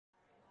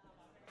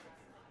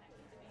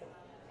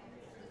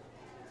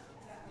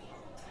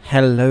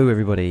Hello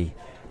everybody,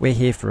 we're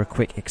here for a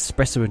quick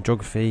Espresso in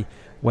Geography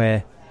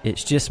where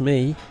it's just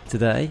me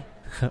today.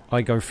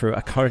 I go through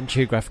a current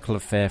geographical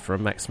affair for a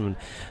maximum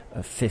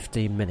of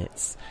 15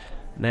 minutes.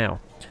 Now,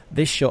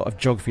 this shot of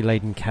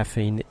geography-laden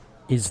caffeine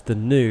is the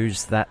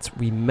news that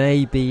we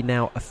may be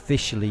now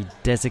officially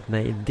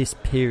designating this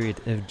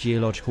period of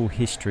geological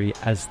history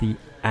as the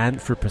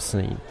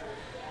Anthropocene.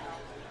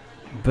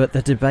 But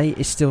the debate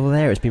is still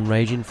there. It's been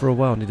raging for a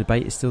while, and the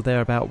debate is still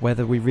there about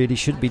whether we really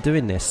should be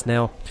doing this.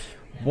 Now,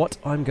 what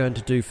I'm going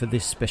to do for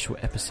this special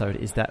episode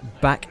is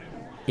that back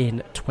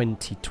in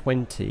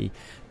 2020,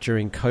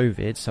 during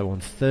COVID, so on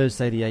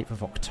Thursday the 8th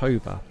of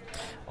October,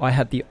 I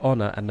had the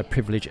honour and the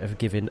privilege of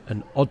giving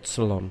an Odd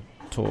Salon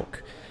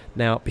talk.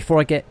 Now, before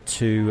I get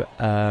to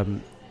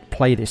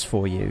play this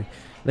for you,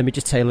 let me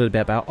just tell you a little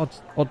bit about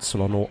Odd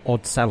Salon, or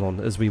Odd Salon,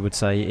 as we would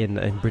say in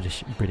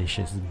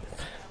Britishism.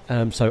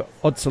 So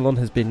Odd Salon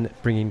has been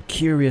bringing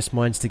curious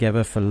minds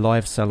together for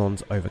live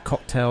salons over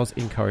cocktails,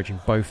 encouraging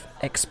both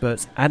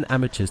experts and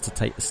amateurs to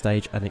take the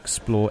stage and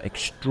explore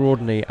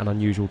extraordinary and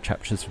unusual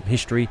chapters from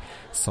history,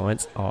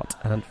 science, art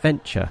and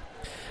adventure.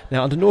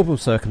 Now, under normal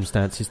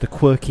circumstances, the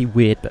quirky,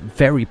 weird but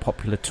very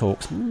popular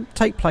talks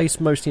take place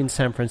mostly in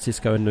San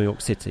Francisco and New York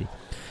City.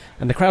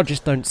 And the crowd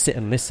just don't sit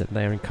and listen.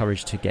 They are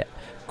encouraged to get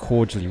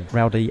cordially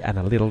rowdy and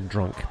a little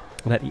drunk.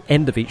 And at the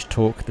end of each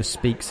talk, the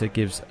speaker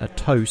gives a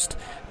toast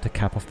to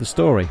cap off the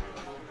story.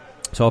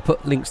 So I'll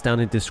put links down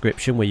in the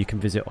description where you can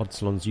visit Odd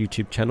Salon's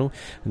YouTube channel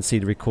and see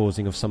the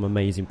recording of some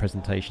amazing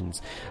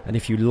presentations. And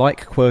if you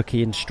like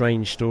quirky and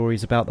strange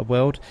stories about the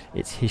world,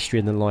 its history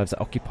and the lives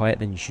that occupy it,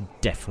 then you should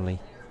definitely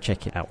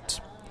check it out.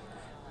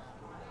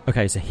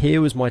 Okay, so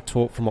here was my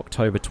talk from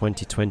October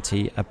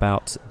 2020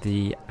 about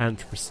the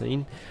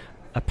Anthropocene.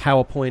 A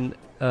PowerPoint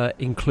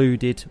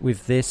included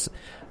with this.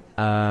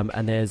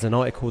 And there's an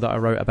article that I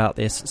wrote about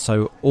this,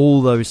 so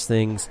all those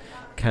things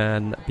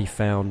can be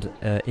found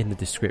in the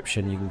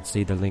description. You can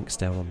see the links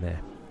down on there.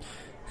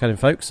 Okay then,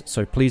 folks,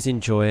 so please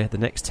enjoy the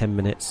next 10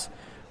 minutes,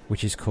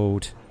 which is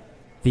called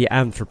The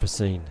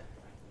Anthropocene.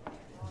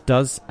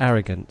 Does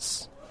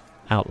Arrogance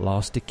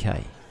Outlast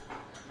Decay?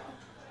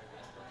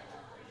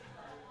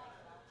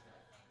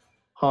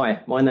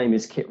 Hi, my name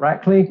is Kit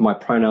Rackley, my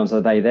pronouns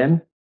are they,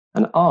 them,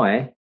 and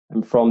I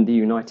am from the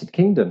United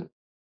Kingdom.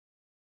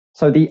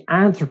 So the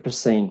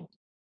Anthropocene,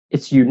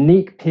 it's a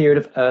unique period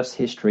of Earth's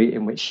history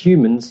in which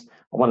humans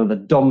are one of the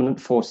dominant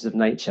forces of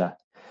nature.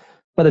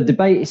 But the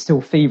debate is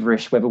still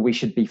feverish whether we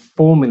should be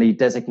formally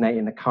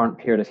designating the current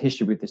period of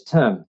history with this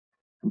term.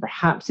 And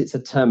perhaps it's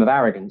a term of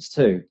arrogance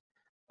too.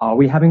 Are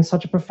we having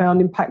such a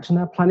profound impact on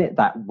our planet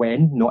that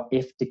when, not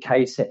if,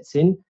 decay sets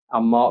in,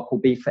 our mark will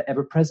be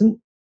forever present?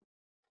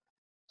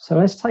 So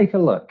let's take a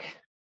look.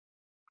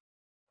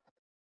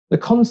 The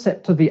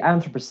concept of the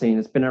Anthropocene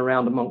has been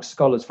around amongst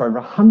scholars for over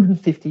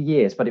 150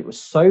 years, but it was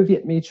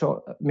Soviet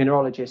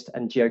mineralogist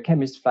and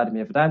geochemist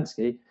Vladimir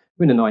Vernadsky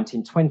who in the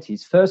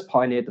 1920s first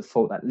pioneered the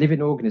thought that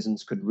living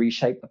organisms could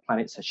reshape the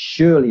planet as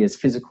surely as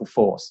physical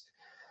force.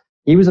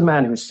 He was a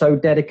man who was so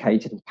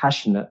dedicated and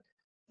passionate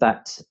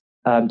that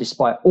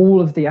despite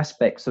all of the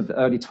aspects of the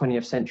early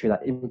 20th century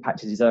that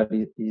impacted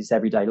his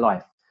everyday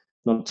life.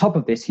 And on top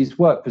of this, his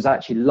work was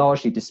actually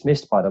largely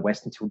dismissed by the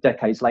West until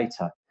decades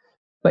later.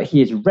 But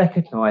he is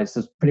recognised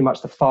as pretty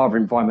much the father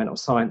of environmental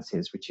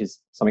sciences, which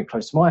is something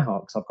close to my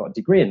heart because I've got a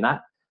degree in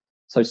that.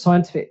 So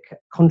scientific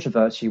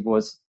controversy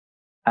was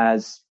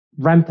as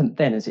rampant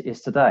then as it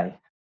is today.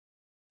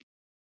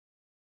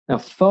 Now,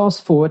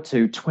 fast forward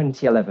to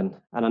 2011,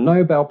 and a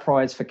Nobel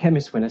Prize for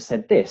Chemist winner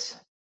said this: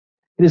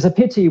 "It is a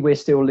pity we're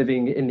still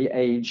living in the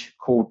age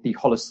called the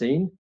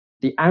Holocene.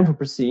 The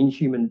Anthropocene,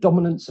 human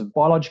dominance of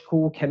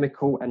biological,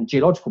 chemical, and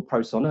geological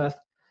processes on Earth,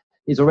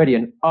 is already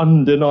an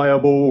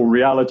undeniable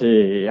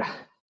reality."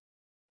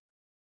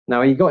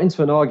 Now, he got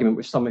into an argument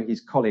with some of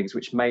his colleagues,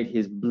 which made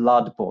his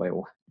blood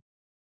boil.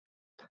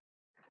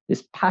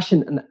 This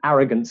passion and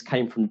arrogance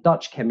came from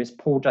Dutch chemist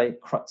Paul J.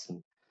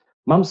 Crutzen.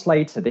 Months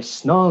later, this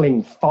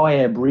snarling,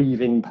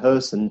 fire-breathing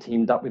person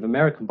teamed up with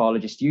American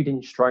biologist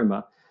Eugene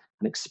Stromer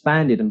and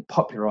expanded and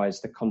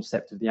popularized the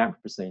concept of the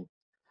Anthropocene.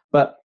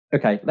 But,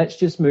 okay, let's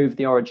just move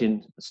the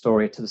origin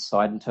story to the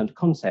side and turn to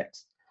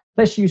context.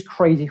 Let's use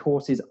Crazy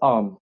Horse's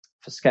arm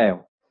for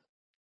scale.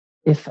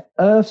 If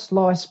Earth's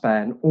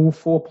lifespan, all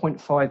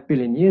 4.5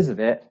 billion years of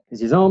it,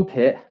 is his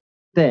armpit,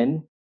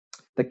 then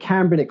the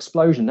Cambrian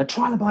explosion, the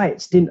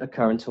trilobites, didn't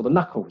occur until the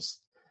knuckles.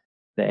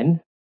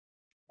 Then,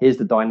 here's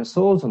the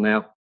dinosaurs on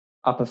our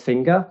upper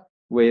finger,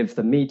 with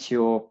the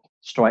meteor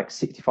strike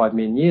 65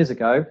 million years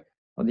ago,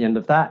 at the end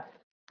of that.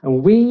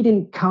 And we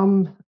didn't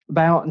come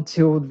about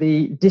until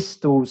the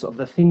distals of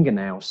the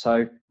fingernail.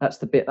 So that's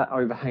the bit that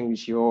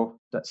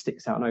that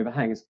sticks out and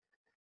overhangs.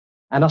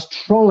 And us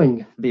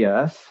trolling the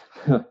Earth,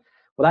 well,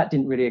 that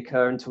didn't really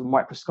occur until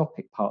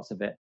microscopic parts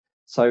of it.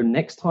 So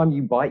next time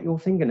you bite your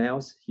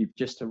fingernails, you've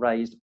just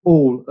erased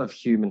all of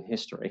human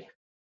history.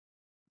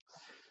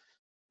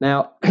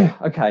 Now,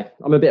 okay,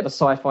 I'm a bit of a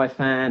sci-fi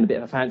fan, a bit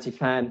of a fantasy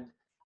fan.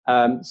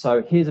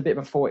 So here's a bit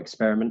of a thought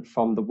experiment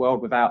from The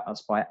World Without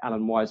Us by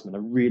Alan Wiseman, a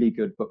really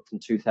good book from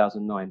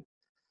 2009.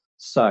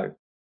 So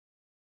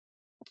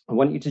I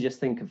want you to just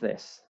think of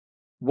this.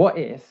 What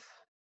if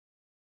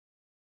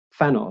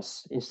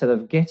Thanos, instead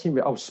of getting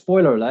rid,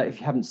 spoiler alert, if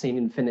you haven't seen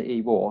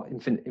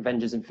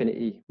Avengers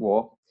Infinity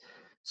War,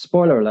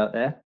 spoiler alert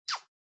there.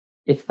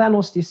 If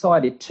Thanos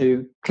decided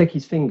to click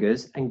his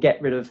fingers and get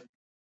rid of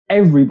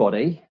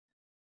everybody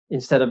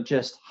instead of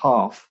just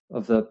half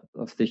of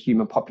the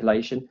human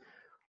population,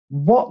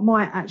 what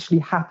might actually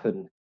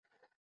happen?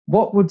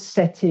 What would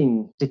set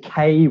in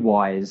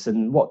decay-wise,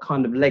 and what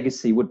kind of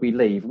legacy would we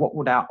leave? What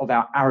would of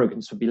our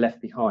arrogance would be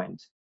left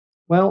behind?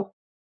 Well,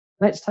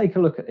 let's take a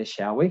look at this,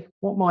 shall we?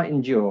 What might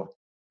endure?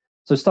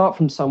 So start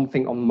from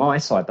something on my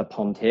side of the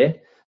pond here,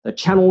 the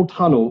Channel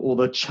Tunnel, or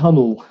the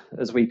Channel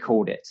as we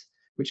called it,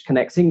 which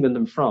connects England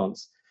and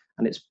France,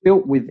 and it's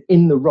built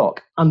within the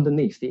rock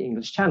underneath the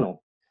English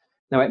Channel.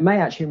 Now, it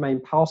may actually remain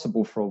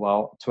passable for a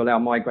while to allow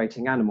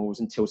migrating animals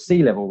until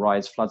sea level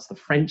rise floods the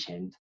French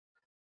end,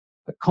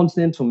 but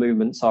continental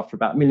movements after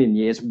about a million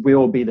years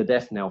will be the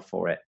death knell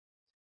for it.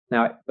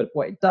 Now, but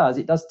what it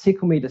does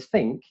tickle me to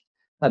think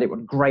that it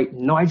would grate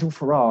Nigel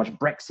Farage,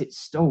 Brexit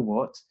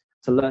stalwart,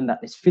 to learn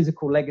that this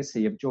physical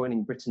legacy of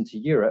joining Britain to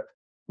Europe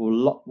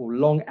will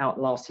long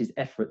outlast his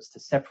efforts to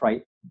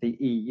separate the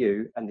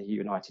EU and the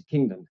United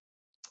Kingdom.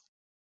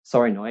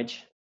 Sorry, Nige.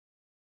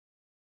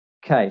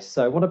 Okay,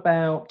 so what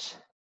about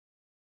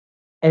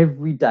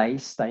everyday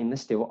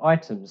stainless steel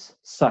items,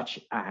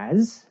 such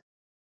as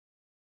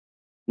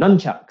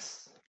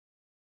nunchucks?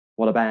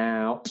 What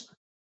about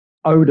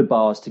odor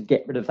bars to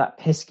get rid of that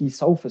pesky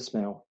sulfur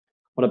smell?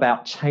 What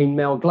about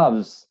chainmail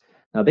gloves?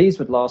 Now, these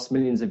would last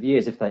millions of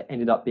years if they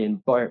ended up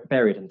being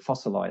buried and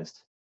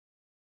fossilized.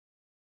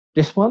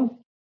 This one,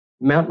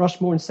 Mount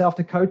Rushmore in South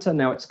Dakota.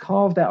 Now, it's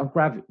carved out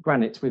of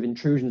granite with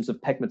intrusions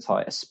of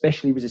pegmatite,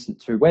 especially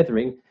resistant to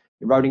weathering,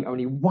 eroding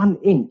only 1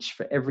 inch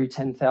for every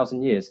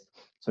 10,000 years.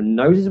 So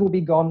noses will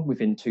be gone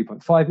within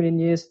 2.5 million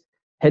years.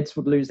 Heads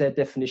would lose their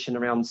definition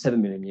around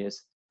 7 million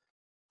years.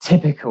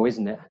 Typical,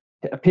 isn't it?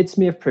 The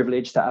epitome of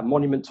privilege that a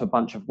monument to a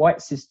bunch of white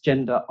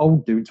cisgender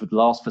old dudes would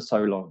last for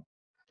so long.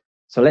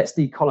 So let's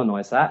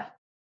decolonize that.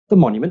 The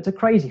monument to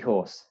Crazy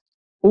Horse,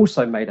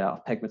 also made out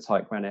of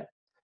pegmatite granite.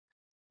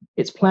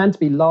 It's planned to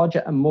be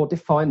larger and more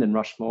defined than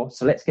Rushmore,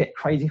 so let's get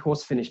Crazy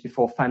Horse finished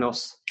before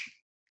Thanos,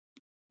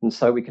 and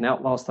so we can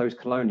outlast those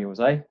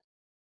colonials, eh?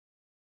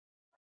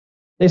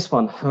 This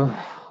one,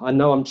 I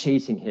know I'm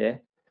cheating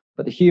here,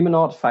 but the human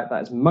artifact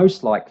that is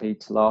most likely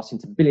to last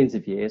into billions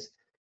of years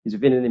is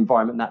within an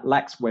environment that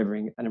lacks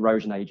weathering and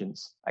erosion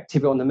agents.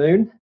 Activity on the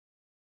moon,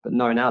 but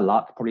knowing our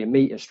luck, probably a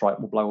meteor strike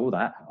will blow all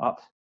that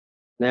up.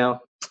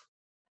 Now,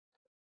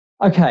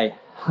 okay,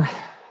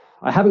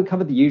 I haven't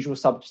covered the usual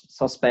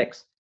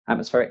suspects,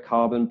 atmospheric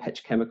carbon,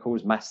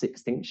 petrochemicals, mass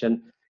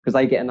extinction, because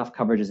they get enough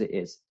coverage as it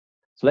is.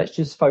 So let's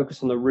just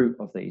focus on the root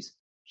of these,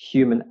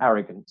 human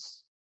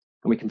arrogance.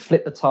 And we can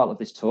flip the title of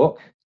this talk.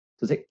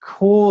 Does it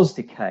cause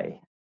decay?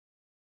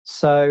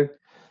 So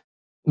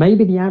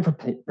maybe the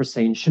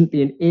Anthropocene shouldn't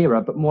be an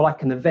era, but more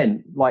like an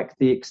event, like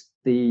the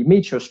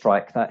meteor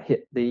strike that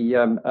hit the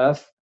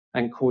Earth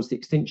and caused the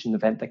extinction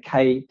event, the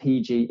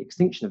KPG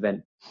extinction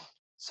event.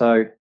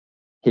 So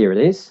here it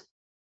is,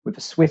 with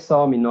a Swiss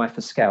Army knife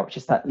for scale,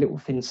 just that little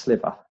thin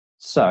sliver.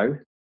 So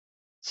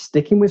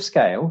sticking with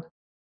scale,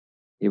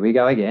 here we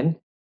go again.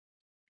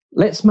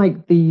 Let's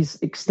make these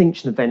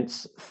extinction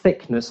events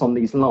thickness on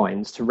these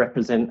lines to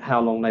represent how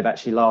long they've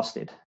actually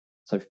lasted.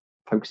 So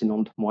focusing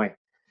on my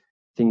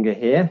finger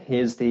here,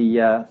 here's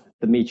the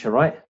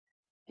meteorite.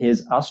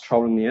 Here's us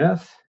trolling the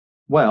Earth.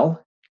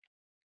 Well,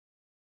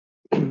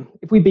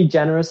 if we be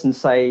generous and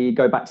say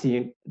go back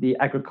to the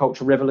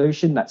agricultural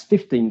revolution, that's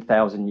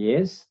 15,000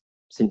 years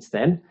since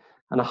then,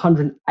 and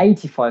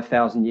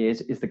 185,000 years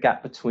is the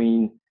gap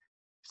between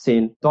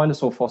seeing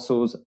dinosaur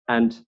fossils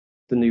and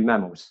the new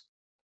mammals.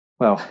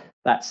 Well,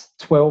 that's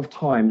 12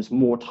 times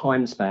more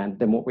time span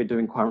than what we're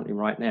doing currently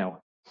right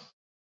now.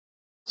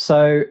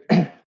 So,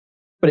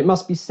 but it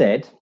must be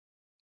said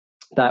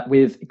that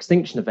with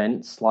extinction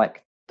events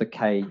like the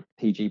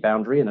KPG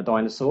boundary and the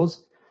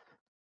dinosaurs,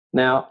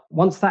 now,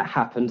 once that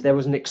happened, there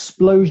was an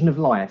explosion of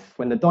life.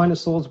 When the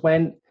dinosaurs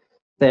went,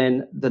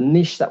 then the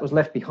niche that was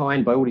left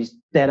behind by all these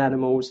dead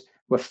animals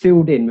were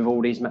filled in with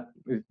all these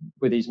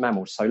with these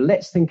mammals. So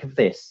let's think of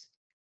this.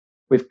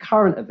 With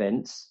current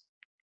events,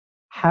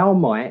 how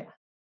might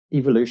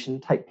evolution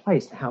take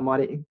place? How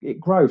might it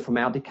grow from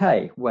our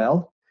decay?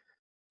 Well,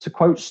 to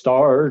quote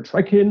Star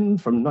Trekkin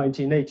from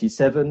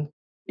 1987,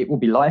 it will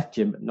be life,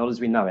 Jim, but not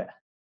as we know it.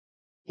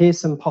 Here's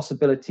some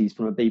possibilities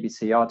from a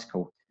BBC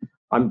article.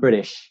 I'm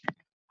British.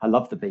 I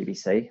love the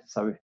BBC,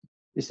 so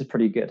this is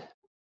pretty good.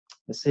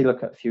 Let's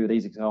look at a few of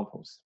these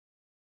examples.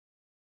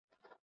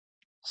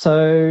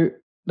 So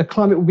the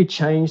climate will be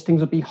changed, things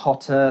will be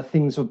hotter,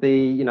 things will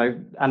be,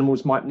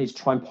 animals might need to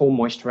try and pull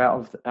moisture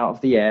out of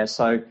the air.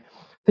 So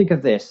think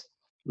of this.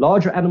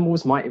 Larger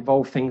animals might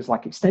evolve things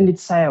like extended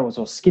sails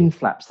or skin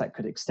flaps that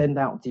could extend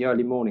out of the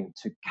early morning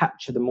to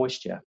capture the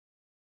moisture.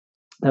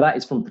 Now that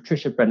is from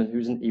Patricia Brennan,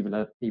 who's an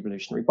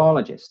evolutionary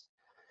biologist.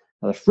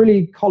 Now, the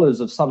frilly collars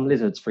of some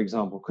lizards, for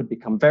example, could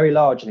become very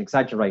large and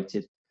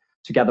exaggerated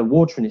to gather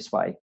water in this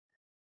way.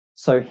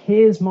 So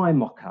here's my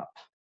mock-up.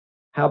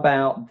 How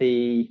about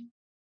the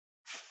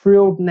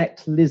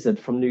frilled-necked lizard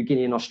from New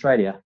Guinea and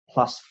Australia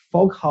plus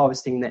fog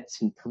harvesting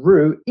nets in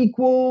Peru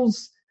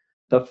equals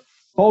the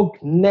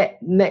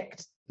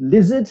fog-necked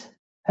lizard?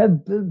 I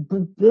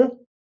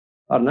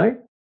don't know.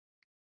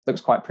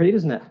 Looks quite pretty,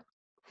 doesn't it?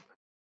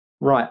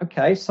 Right,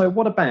 okay, so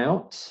what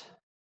about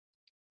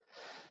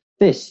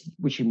this,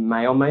 which you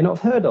may or may not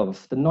have heard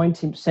of, the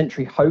 19th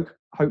century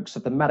hoax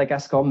of the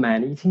Madagascar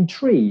man-eating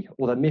tree,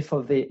 or the myth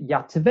of the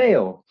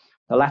Yataveo,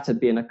 the latter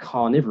being a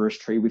carnivorous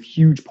tree with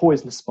huge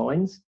poisonous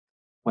spines.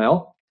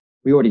 Well,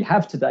 we already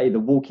have today the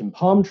walking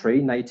palm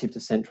tree, native to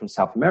Central and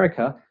South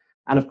America,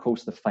 and of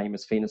course the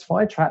famous Venus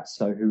flytrap,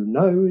 so who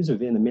knows,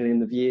 within a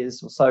million of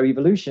years or so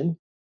evolution.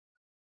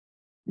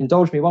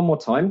 Indulge me one more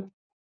time.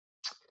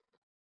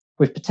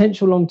 With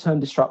potential long-term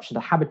disruption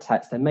to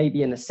habitats, there may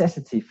be a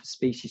necessity for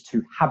species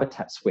to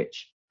habitat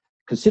switch.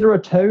 Consider a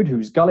toad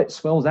whose gullet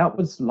swells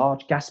outwards,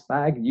 large gas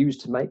bag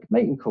used to make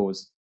mating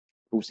calls.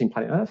 All seen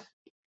Planet Earth?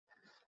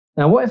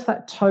 Now, what if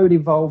that toad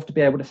evolved to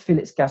be able to fill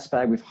its gas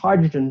bag with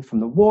hydrogen from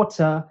the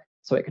water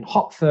so it can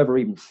hop further or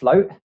even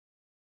float?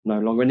 No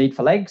longer a need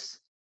for legs,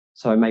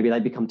 so maybe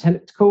they become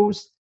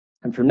tentacles,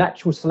 and through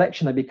natural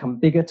selection, they become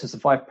bigger to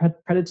survive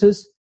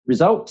predators.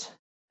 Result?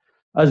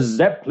 A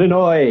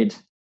zeppelinoid.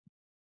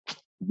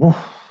 Woof.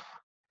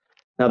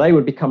 Now, they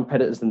would become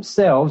predators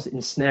themselves,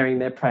 ensnaring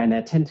their prey in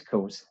their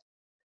tentacles.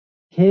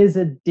 Here's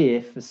a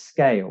deer for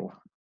scale.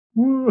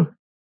 Woo.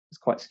 It's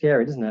quite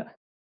scary, doesn't it?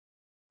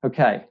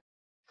 Okay.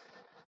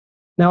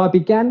 Now, I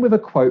began with a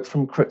quote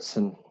from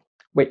Crutzen,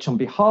 which on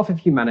behalf of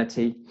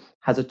humanity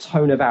has a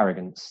tone of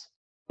arrogance.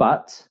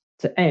 But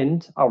to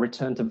end, I'll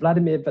return to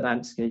Vladimir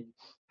Vernadsky,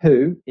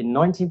 who, in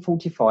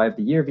 1945,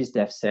 the year of his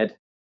death, said,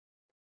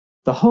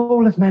 "The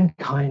whole of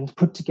mankind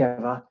put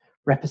together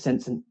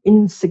represents an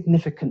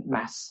insignificant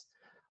mass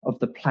of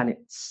the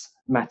planet's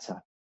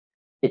matter.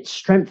 Its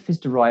strength is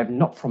derived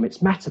not from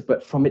its matter,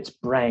 but from its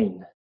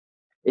brain.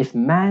 If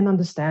man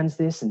understands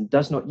this and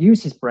does not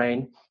use his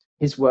brain,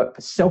 his work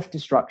for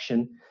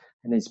self-destruction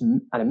and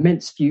an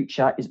immense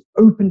future is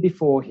open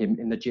before him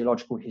in the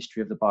geological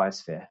history of the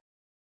biosphere."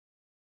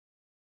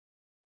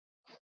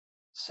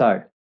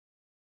 So,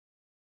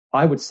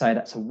 I would say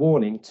that's a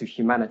warning to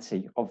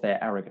humanity of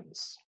their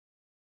arrogance.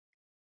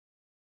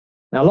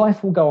 Now,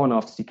 life will go on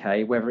after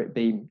decay, whether it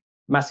be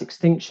mass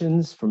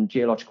extinctions from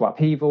geological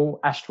upheaval,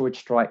 asteroid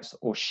strikes,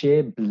 or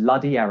sheer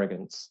bloody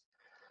arrogance.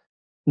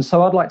 And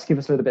so I'd like to give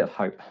us a little bit of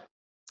hope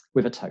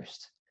with a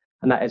toast.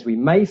 And that is, we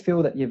may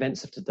feel that the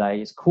events of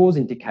today is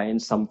causing decay in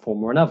some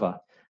form or another,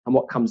 and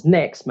what comes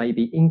next may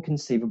be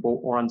inconceivable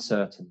or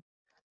uncertain.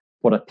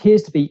 What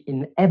appears to be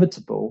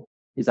inevitable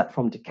is that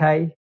from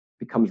decay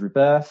becomes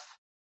rebirth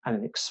and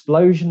an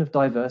explosion of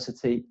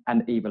diversity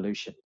and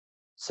evolution.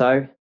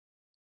 So,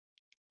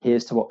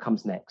 here's to what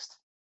comes next.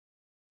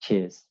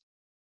 Cheers.